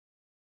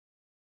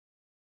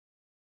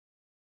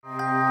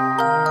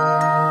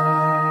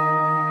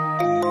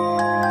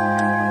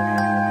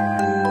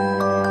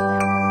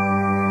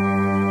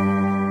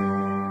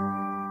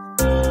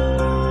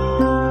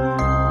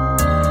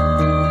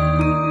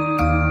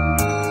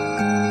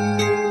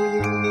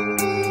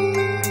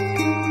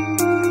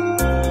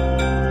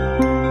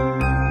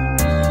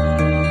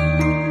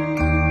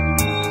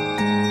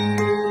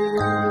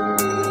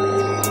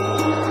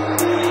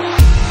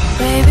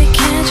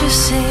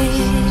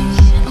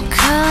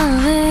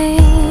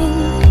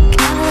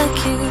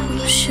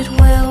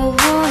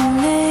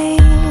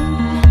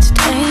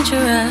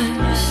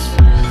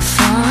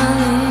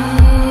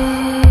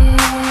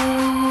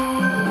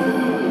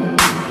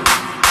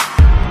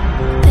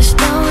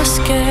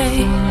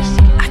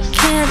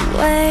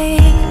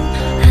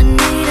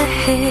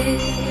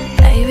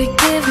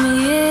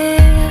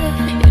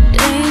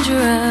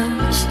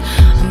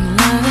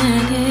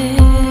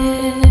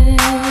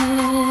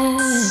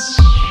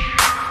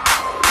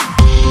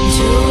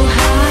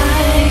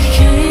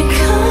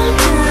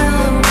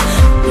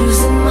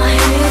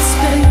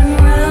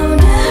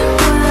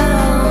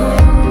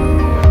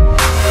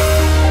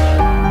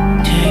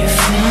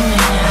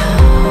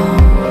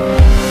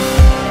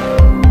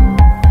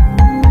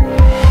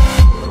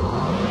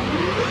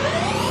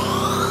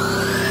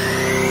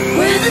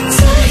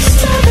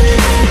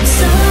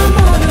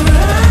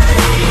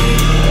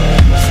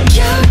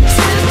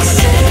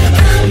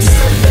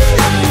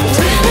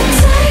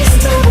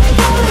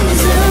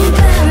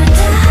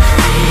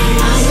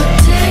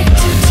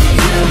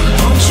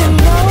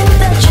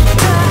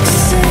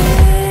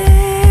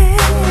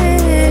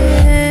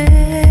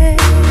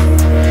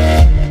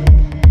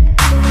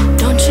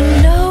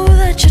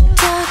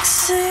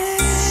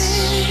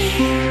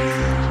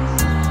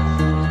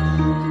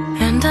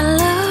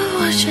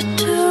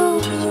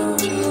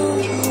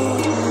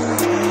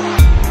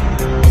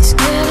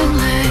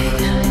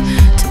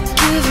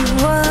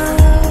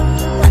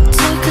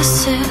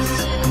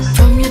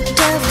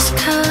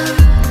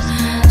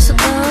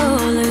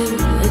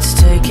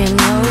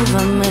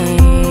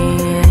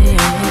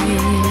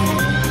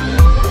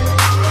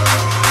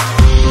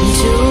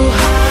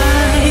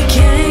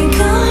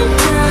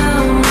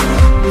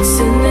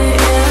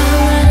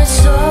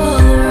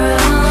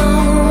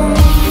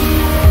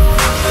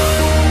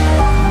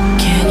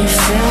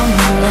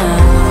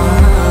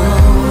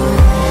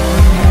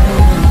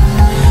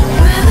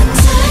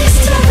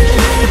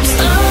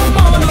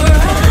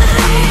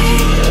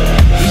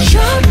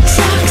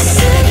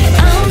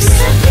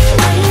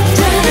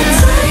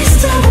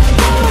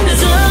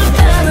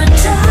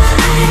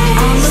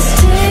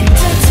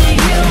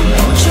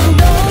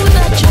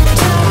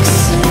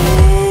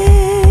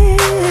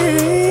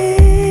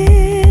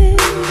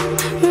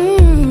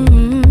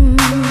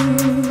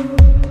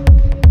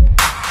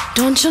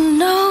Don't you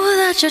know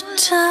that your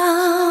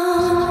touch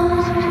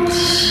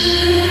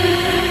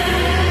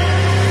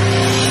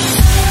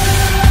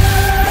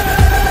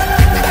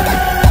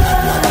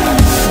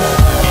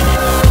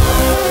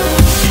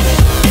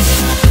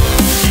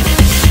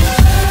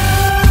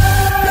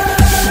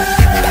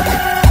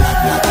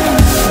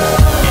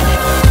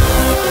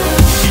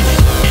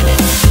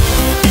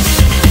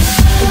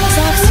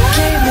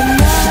intoxicate me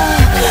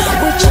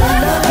now with your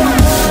love.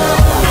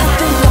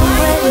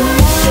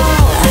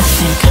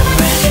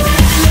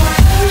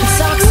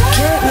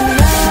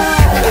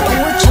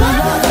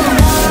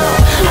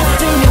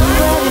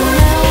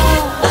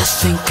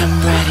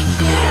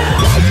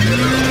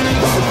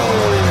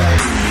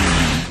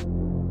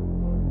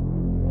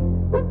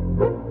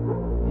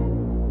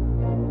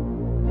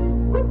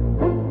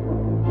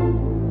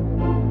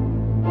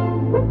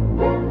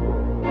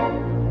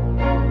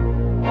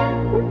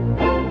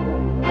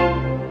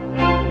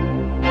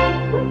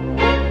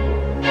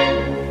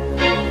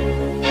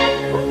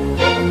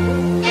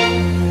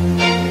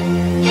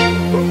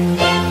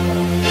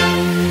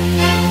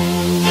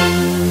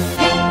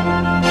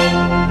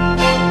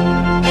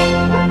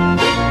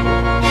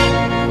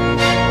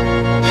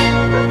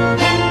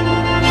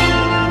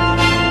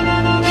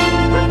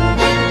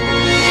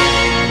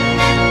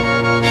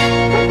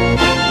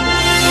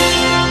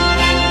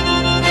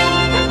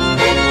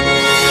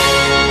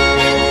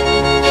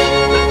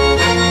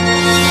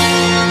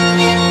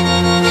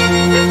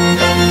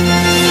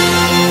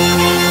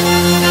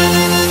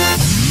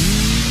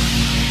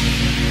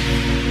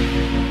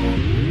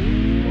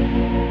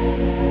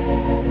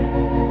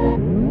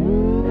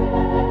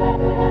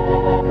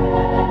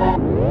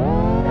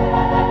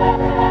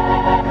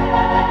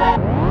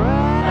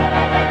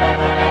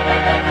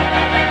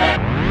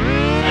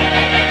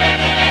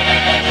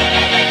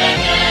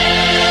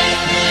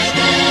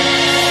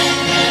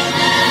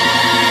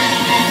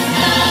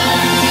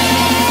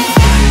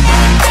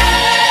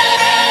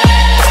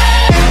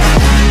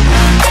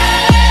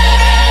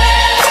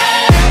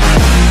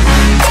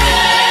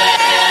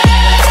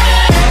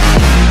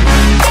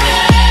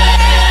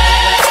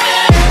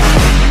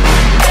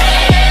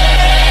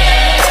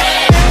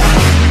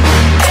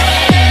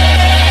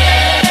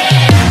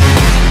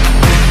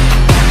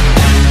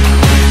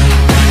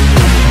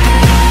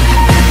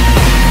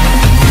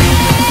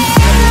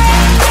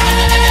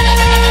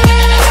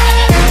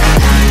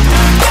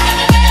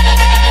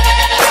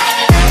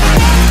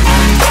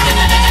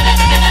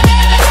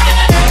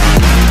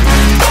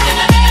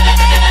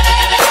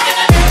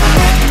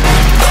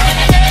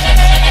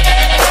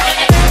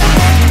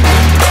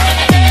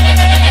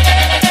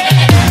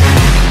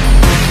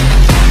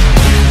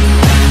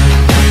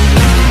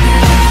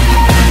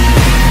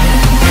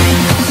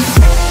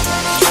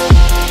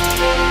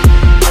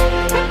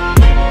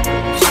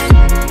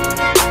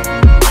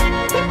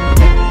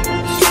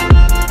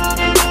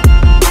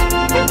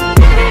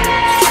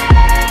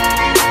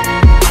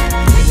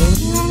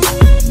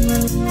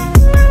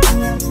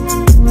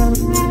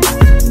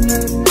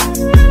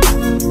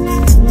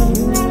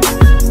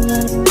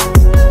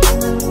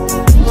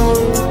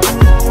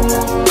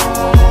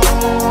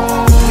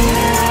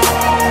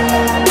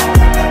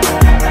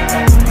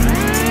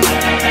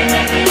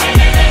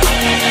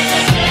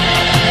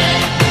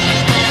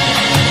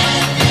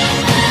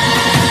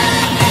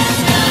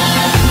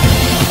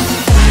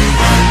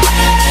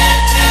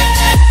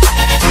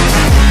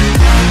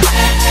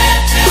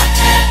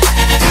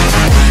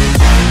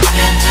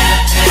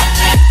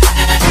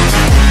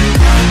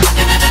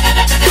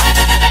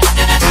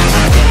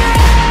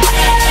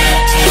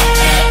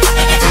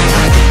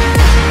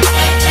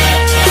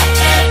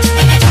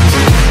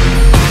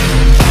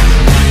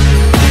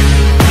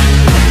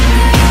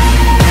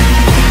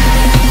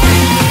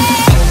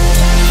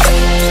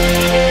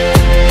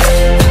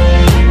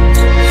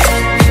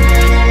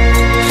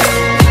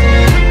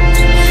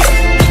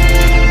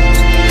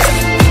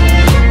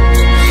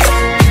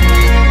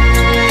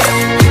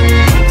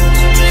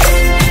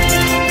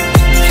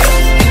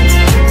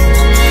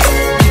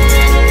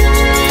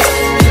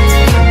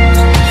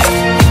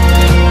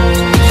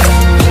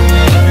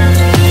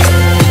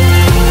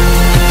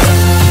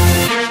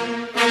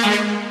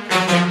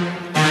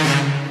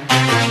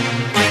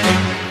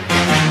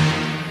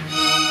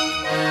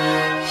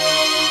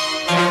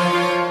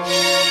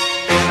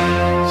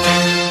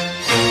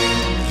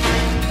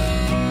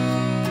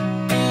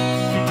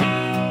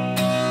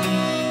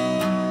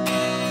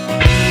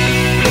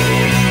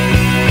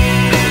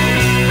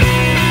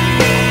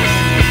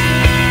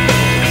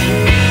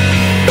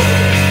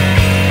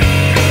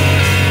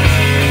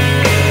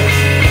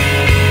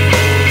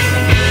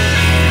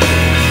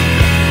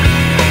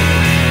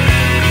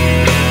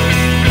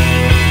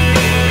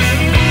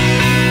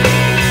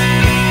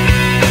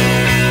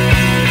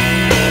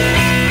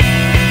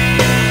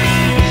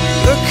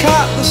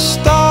 at the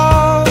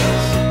stars,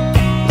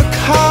 look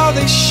how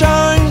they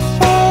shine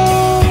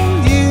for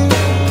you,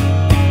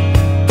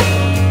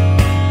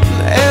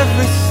 and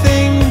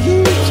everything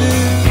you do.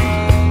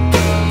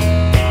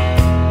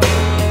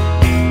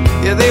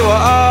 Yeah, they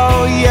were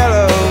all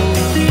yellow.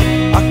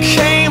 I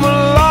came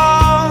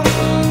along,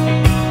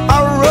 I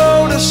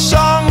wrote a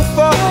song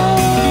for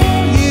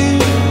you,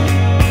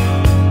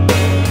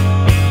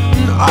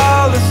 and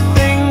all the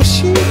things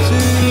you do.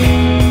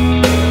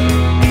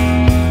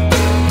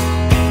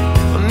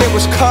 And it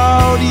was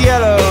called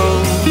Yellow.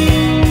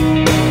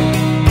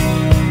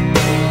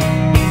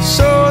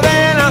 So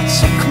then I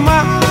took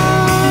my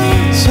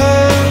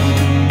turn.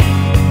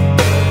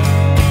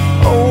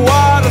 Oh,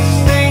 what a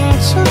thing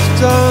to have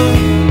done.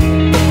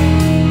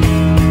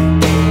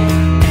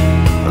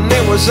 And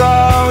it was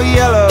all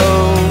yellow.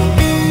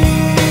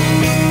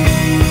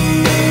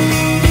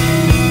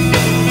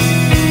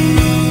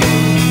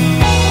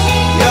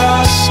 Your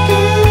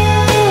skin,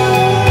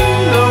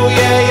 oh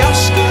yeah, your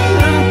skin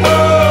and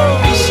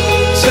bones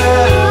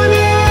turn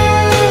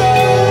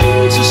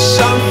into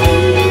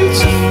something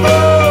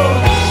beautiful.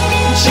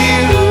 And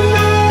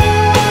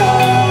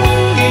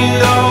you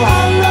know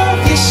I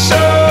love you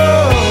so.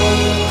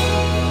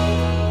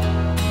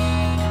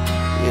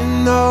 You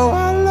know I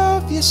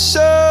love you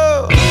so.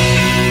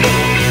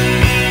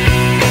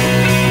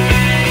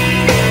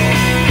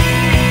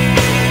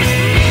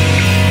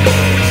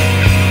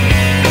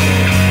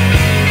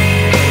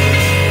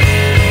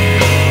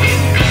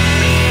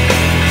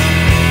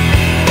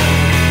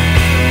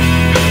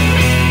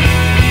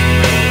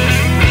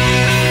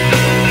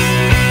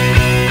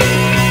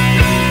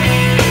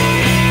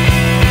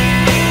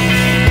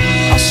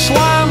 I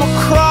swam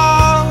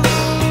across,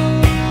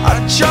 I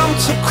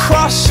jumped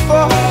across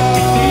for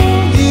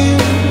you.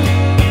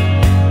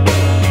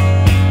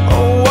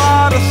 Oh,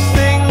 what a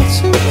thing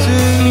to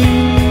do.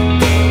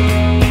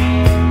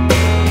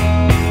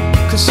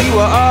 'Cause you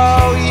were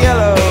all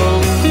yellow.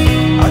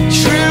 I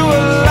drew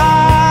a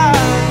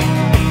line,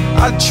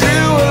 I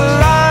drew a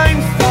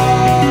line for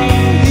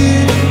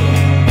you.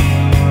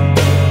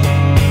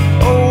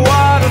 Oh,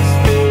 what a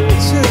thing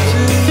to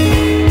do.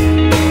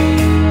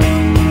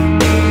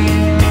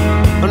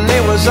 And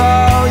it was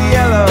all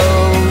yellow.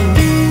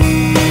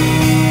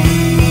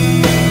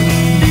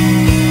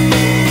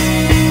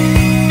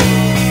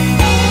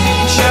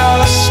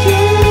 Your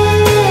skin,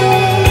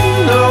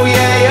 oh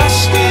yeah, your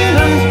skin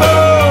and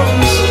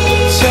bones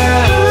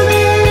turn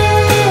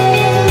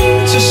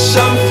into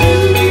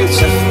something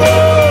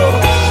beautiful.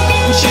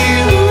 And you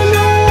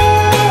know,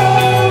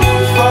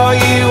 for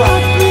you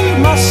I'd bleed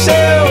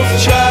myself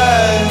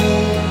dry.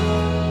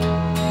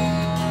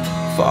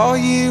 For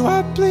you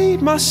I'd bleed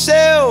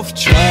myself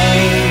dry.